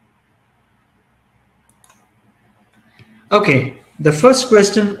 Okay, the first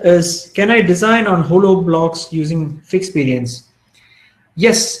question is, can I design on hollow blocks using FIXPERIENCE?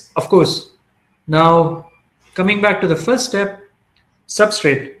 Yes, of course. Now, coming back to the first step,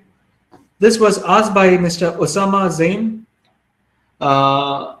 substrate. This was asked by Mr. Osama Zain.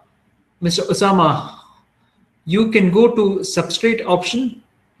 Mr. Osama, you can go to substrate option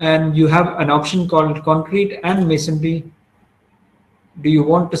and you have an option called concrete and masonry. Do you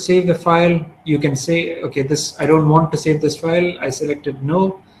want to save the file? You can say, okay, this, I don't want to save this file. I selected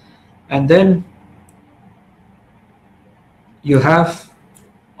no. And then you have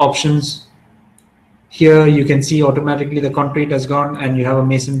options. Here you can see automatically the concrete has gone and you have a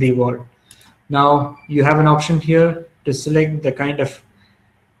masonry wall. Now you have an option here to select the kind of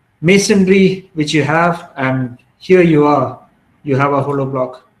masonry which you have, and here you have a hollow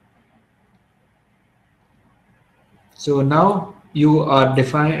block. So now you are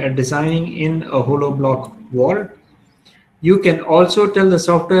designing in a hollow block wall. You can also tell the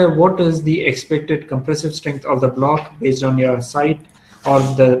software what is the expected compressive strength of the block based on your site, or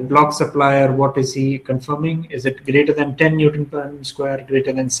the block supplier, what is he confirming? Is it greater than 10 Newton per square,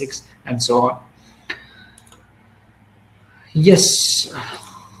 greater than 6, and so on. Yes.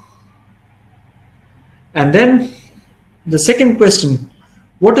 And then the second question,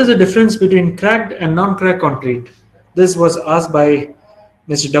 what is the difference between cracked and non-cracked concrete? This was asked by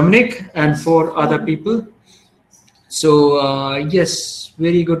Mr. Dominic and 4 other people. So yes,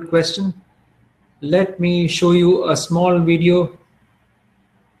 very good question. Let me show you a small video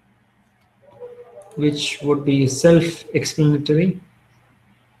which would be self-explanatory.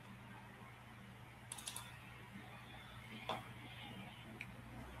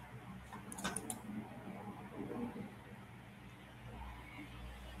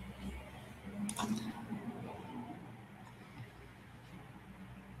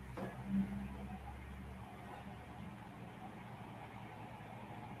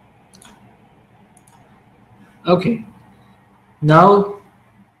 Okay, now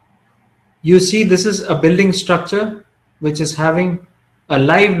you see this is a building structure which is having a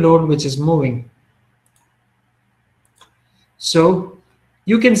live load which is moving. So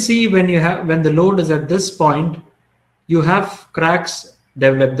you can see when the load is at this point, you have cracks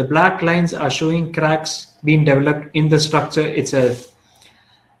developed. The black lines are showing cracks being developed in the structure itself.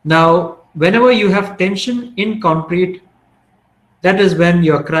 Now, whenever you have tension in concrete, that is when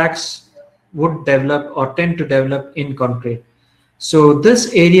your cracks would develop or tend to develop in concrete. So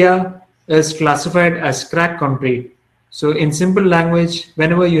this area is classified as cracked concrete. So in simple language,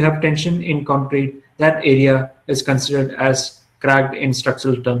 whenever you have tension in concrete, that area is considered as cracked in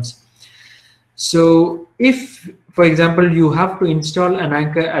structural terms. So if, for example, you have to install an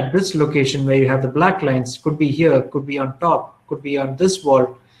anchor at this location where you have the black lines, could be here, could be on top, could be on this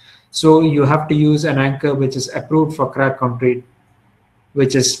wall. So you have to use an anchor which is approved for cracked concrete,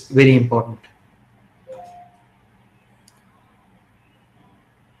 which is very important.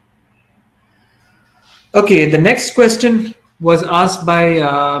 Okay, the next question was asked by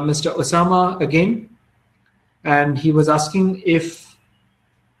Mr. Osama again, and he was asking if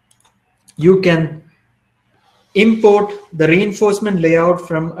you can import the reinforcement layout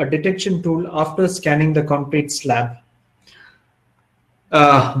from a detection tool after scanning the concrete slab.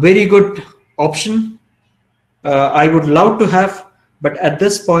 Very good option. I would love to have, but at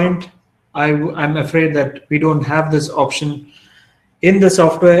this point, I'm afraid that we don't have this option in the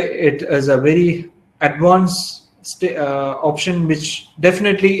software. It is a very advanced option, which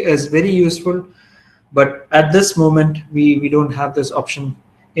definitely is very useful, but at this moment, we don't have this option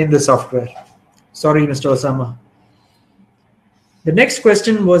in the software. Sorry, Mr. Osama. The next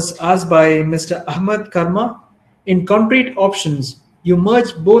question was asked by Mr. Ahmad Karma. In concrete options, you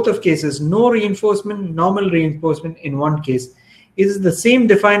merge both of cases, no reinforcement, normal reinforcement in one case. Is the same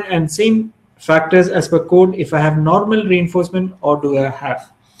defined and same factors as per code if I have normal reinforcement or do I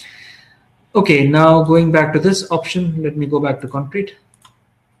have. Okay, now going back to this option, let me go back to concrete.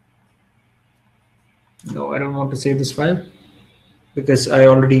 No, I don't want to save this file because I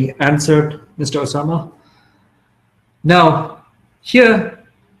already answered Mr. Osama. Now, here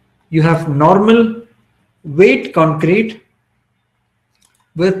you have normal weight concrete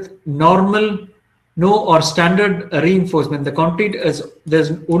with normal no or standard reinforcement. The concrete is,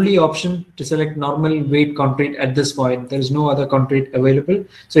 there's only option to select normal weight concrete at this point. There is no other concrete available.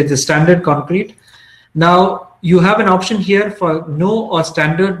 So it's a standard concrete. Now you have an option here for no or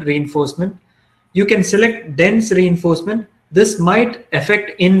standard reinforcement. You can select dense reinforcement. This might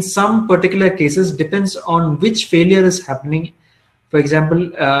affect in some particular cases, depends on which failure is happening. For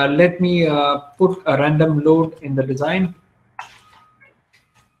example, let me put a random load in the design.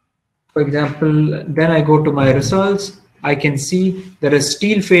 For example, then I go to my results. I can see there is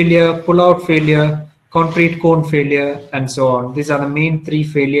steel failure, pull-out failure, concrete cone failure, and so on. These are the main three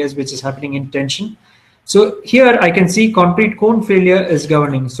failures which is happening in tension. So here I can see concrete cone failure is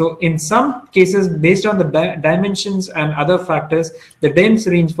governing. So in some cases, based on the dimensions and other factors, the dense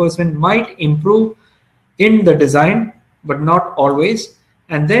reinforcement might improve in the design, but not always.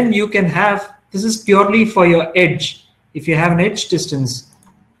 And then you can have, this is purely for your edge. If you have an edge distance,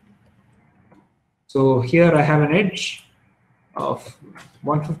 so here I have an edge of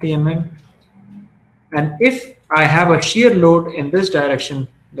 150 mm. And if I have a shear load in this direction,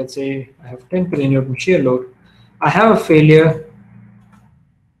 let's say I have 10 kilonewton shear load, I have a failure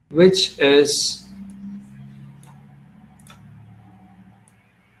which is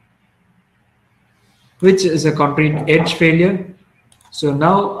a concrete edge failure. So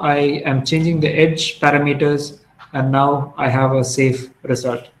now I am changing the edge parameters and now I have a safe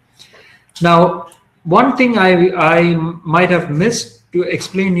result. Now, one thing I might have missed to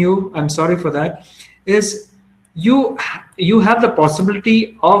explain you, I'm sorry for that, is you have the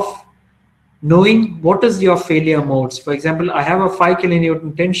possibility of knowing what is your failure modes. For example, I have a 5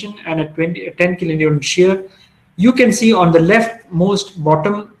 kilonewton tension and a 10 kilonewton shear. You can see on the leftmost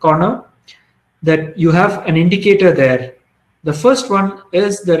bottom corner that you have an indicator there. The first one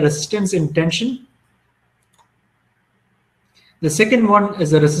is the resistance in tension. The second one is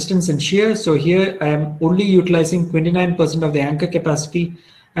the resistance in shear. So here I am only utilizing 29% of the anchor capacity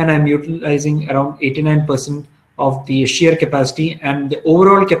and I'm utilizing around 89% of the shear capacity, and the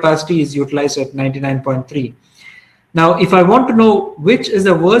overall capacity is utilized at 99.3. Now, if I want to know which is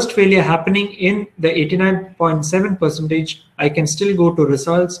the worst failure happening in the 89.7%, I can still go to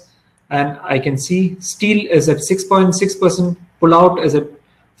results and I can see steel is at 6.6%, pull out is at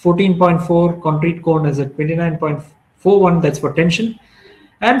 14.4, concrete cone is at 29.41, that's for tension.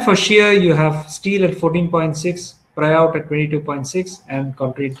 And for shear, you have steel at 14.6, pry out at 22.6, and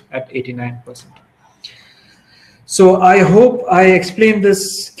concrete at 89%. So I hope I explained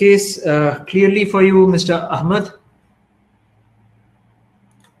this case clearly for you, Mr. Ahmed.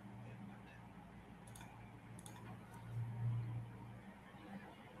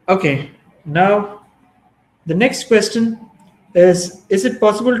 Okay, now the next question is it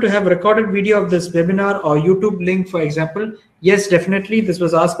possible to have a recorded video of this webinar or YouTube link, for example? Yes, definitely. This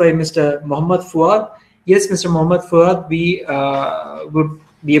was asked by Mr. Mohammed Fuad. Yes, Mr. Mohammed Fuad, we would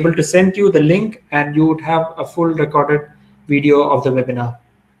be able to send you the link and you would have a full recorded video of the webinar.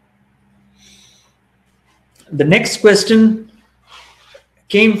 The next question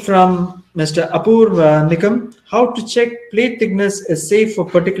came from Mr. Apurv Nikam. How to check plate thickness is safe for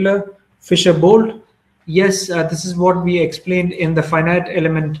particular Fischer bolt? Yes, this is what we explained in the finite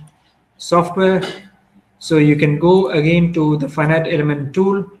element software. So you can go again to the finite element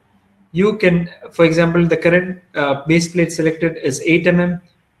tool. You can, for example, the current base plate selected is 8 mm.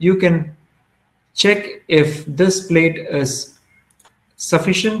 You can check if this plate is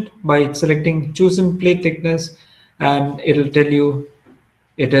sufficient by selecting chosen plate thickness, and it'll tell you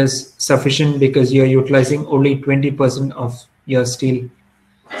it is sufficient because you're utilizing only 20% of your steel.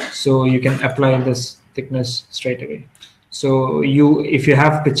 So you can apply this thickness straight away. So if you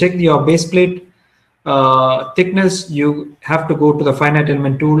have to check your base plate thickness, you have to go to the finite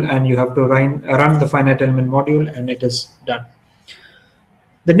element tool and you have to run the finite element module, and it is done.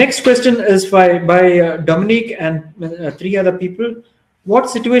 The next question is by Dominique and 3 other people. What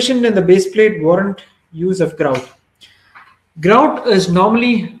situation in the base plate warrant use of grout? Grout is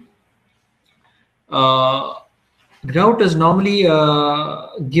normally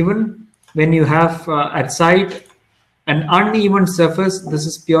given when you have at site an uneven surface. This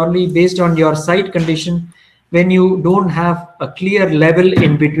is purely based on your site condition. When you don't have a clear level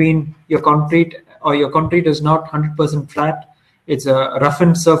in between your concrete, or your concrete is not 100% flat, it's a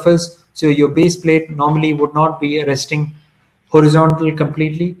roughened surface, so your base plate normally would not be resting horizontal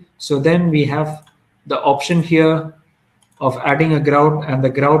completely. So then we have the option here of adding a grout, and the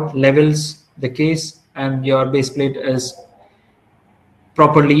grout levels the case and your base plate is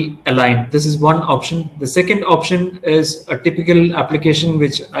properly aligned. This is one option. The second option is a typical application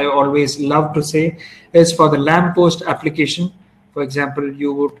which I always love to say is for the lamp post application. For example,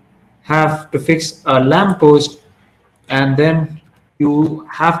 you would have to fix a lamp post and then you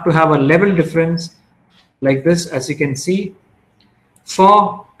have to have a level difference like this, as you can see,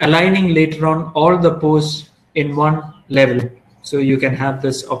 for aligning later on all the posts in one level. So you can have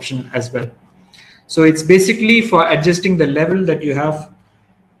this option as well. So it's basically for adjusting the level that you have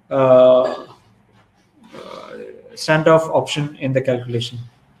uh, standoff option in the calculation.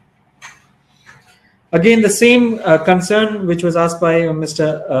 Again, the same concern which was asked by Mr.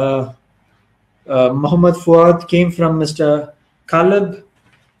 Muhammad Fuad came from Mr. Kalib.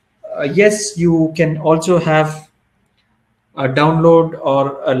 Yes, you can also have a download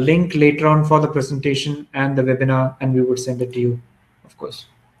or a link later on for the presentation and the webinar, and we would send it to you, of course.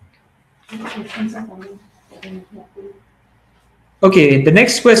 Okay, the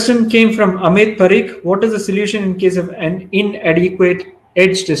next question came from Amit Parikh. What is the solution in case of an inadequate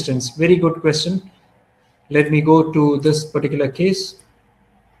edge distance? Very good question. Let me go to this particular case.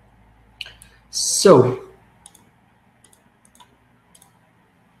 So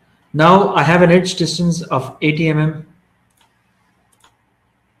now I have an edge distance of 80 mm.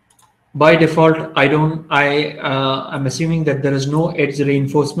 By default, I'm assuming that there is no edge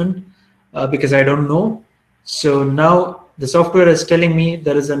reinforcement because I don't know. So now the software is telling me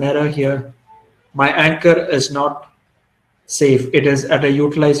there is an error here. My anchor is not safe. It is at a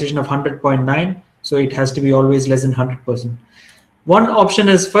utilization of 100.9. So it has to be always less than 100%. One option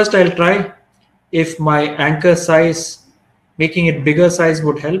is, first I'll try if my anchor size, making it bigger size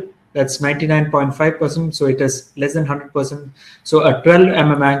would help. That's 99.5%, so it is less than 100%. So a 12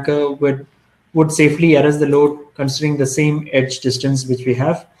 mm anchor would safely arrest the load considering the same edge distance which we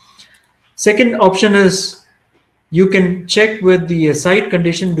have. Second option is you can check with the site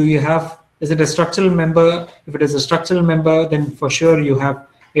condition. Is it a structural member? If it is a structural member, then for sure you have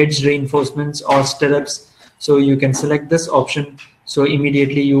edge reinforcements or stirrups. So you can select this option. So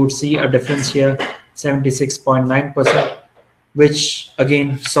immediately you would see a difference here, 76.9%. which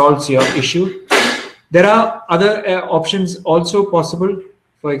again solves your issue. There are other options also possible.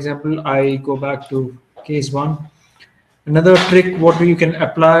 For example, I go back to case one. Another trick what you can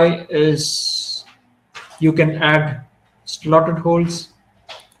apply is you can add slotted holes.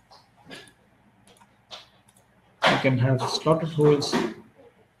 You can have slotted holes.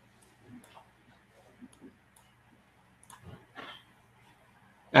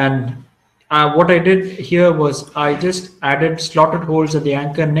 And what I did here was I just added slotted holes at the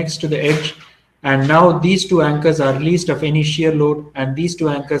anchor next to the edge, and now these two anchors are released of any shear load, and these two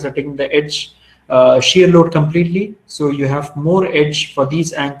anchors are taking the edge shear load completely. So you have more edge for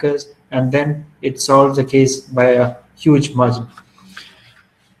these anchors, and then it solves the case by a huge margin.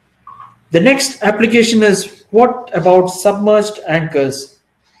 The next application is, what about submerged anchors?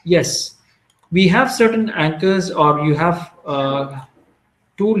 Yes, we have certain anchors, or you have a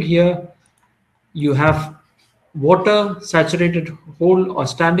tool here. You have water saturated hole or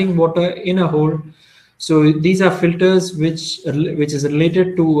standing water in a hole. So these are filters which is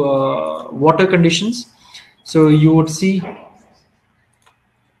related to water conditions. So you would see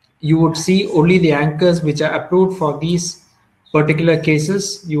only the anchors which are approved for these particular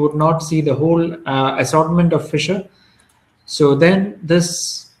cases. You would not see the whole assortment of Fischer. So then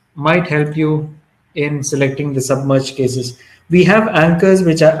this might help you in selecting the submerged cases. We have anchors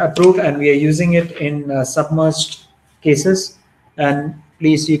which are approved and we are using it in submerged cases. And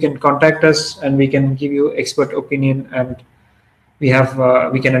please, you can contact us and we can give you expert opinion, and we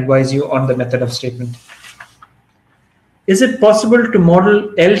can advise you on the method of statement. Is it possible to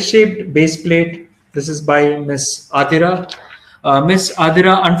model L-shaped base plate? This is by Miss Adira. Miss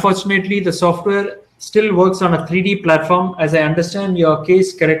Adira, unfortunately, the software still works on a 3D platform. As I understand your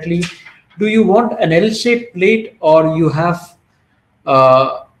case correctly, do you want an L-shaped plate, or you have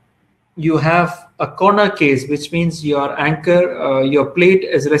a corner case, which means your anchor, your plate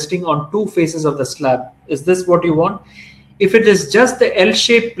is resting on two faces of the slab? Is this what you want? If it is just the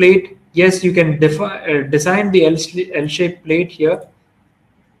L-shaped plate, yes, you can design the L-shaped plate here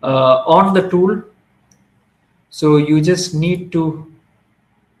on the tool. So you just need to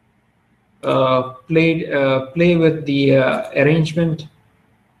play with the arrangement.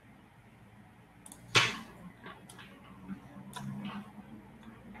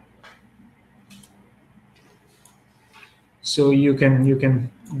 So you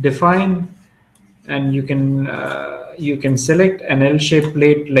can define, and you can select an L-shaped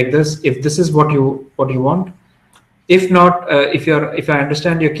plate like this if this is what you want. If not, if I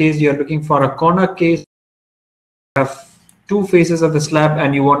understand your case, you're looking for a corner case, you have two faces of the slab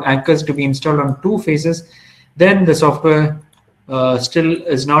and you want anchors to be installed on two faces, then the software still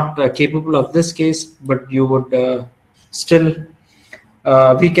is not capable of this case, but you would still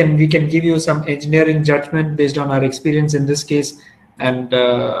we can give you some engineering judgment based on our experience in this case, and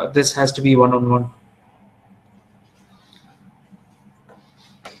this has to be one-on-one.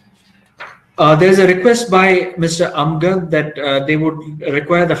 There's a request by Mr. Amgad that they would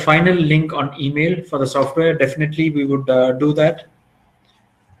require the final link on email for the software. Definitely, we would do that.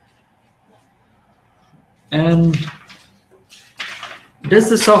 And does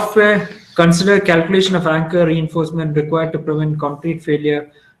the software consider calculation of anchor reinforcement required to prevent concrete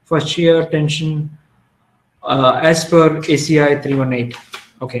failure for shear tension as per ACI 318?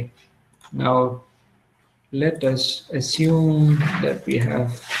 Okay, now let us assume that we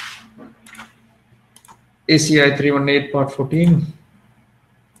have ACI 318 part 14.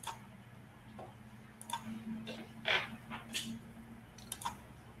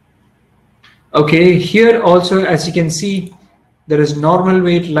 Okay, here also, as you can see, there is normal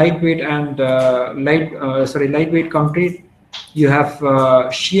weight, lightweight, and lightweight concrete. You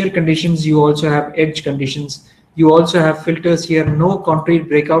have shear conditions. You also have edge conditions. You also have filters here. No concrete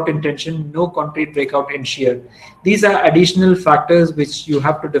breakout in tension. No concrete breakout in shear. These are additional factors which you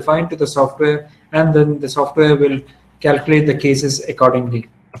have to define to the software, and then the software will calculate the cases accordingly.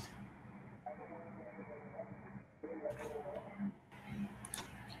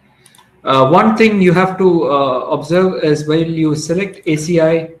 One thing you have to observe is while you select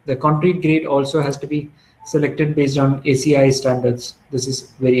ACI, the concrete grade also has to be selected based on ACI standards. This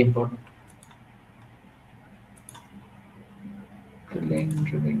is very important.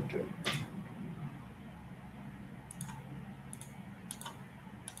 Drilling.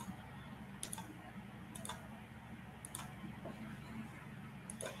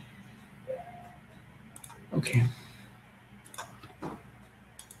 Okay.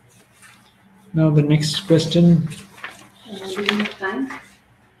 Now the next question. Do we have time?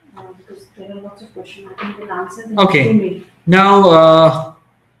 Because there are lots of questions. I think we'll answer them. Okay. Now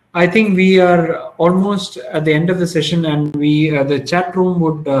I think we are almost at the end of the session, and the chat room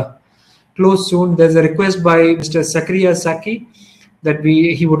would close soon. There's a request by Mr. Sakriya Saki that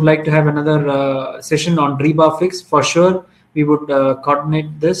he would like to have another session on rebar fix. For sure, we would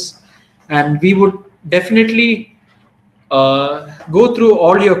coordinate this, and we would definitely go through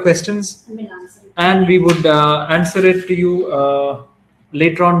all your questions, and we would answer it to you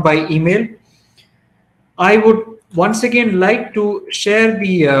later on by email. I would once again like to share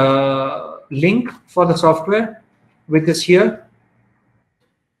the link for the software with us here.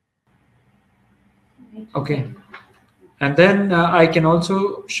 Okay, and then I can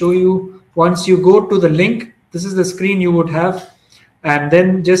also show you, once you go to the link, this is the screen you would have, and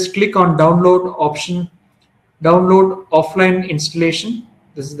then just click on download option, download offline installation.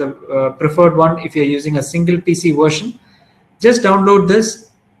 This is the preferred one if you're using a single PC version. Just download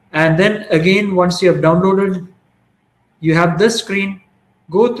this, and then again, once you have downloaded, you have this screen.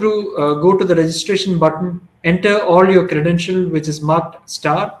 Go to the registration button, enter all your credential, which is marked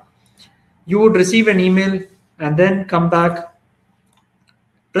star. You would receive an email, and then come back,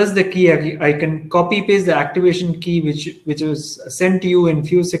 press the key icon, copy paste the activation key which was sent to you in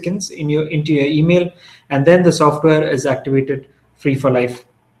few seconds into your email, and then the software is activated free for life.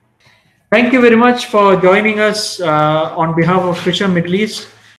 Thank you very much for joining us on behalf of Fisher Middle East.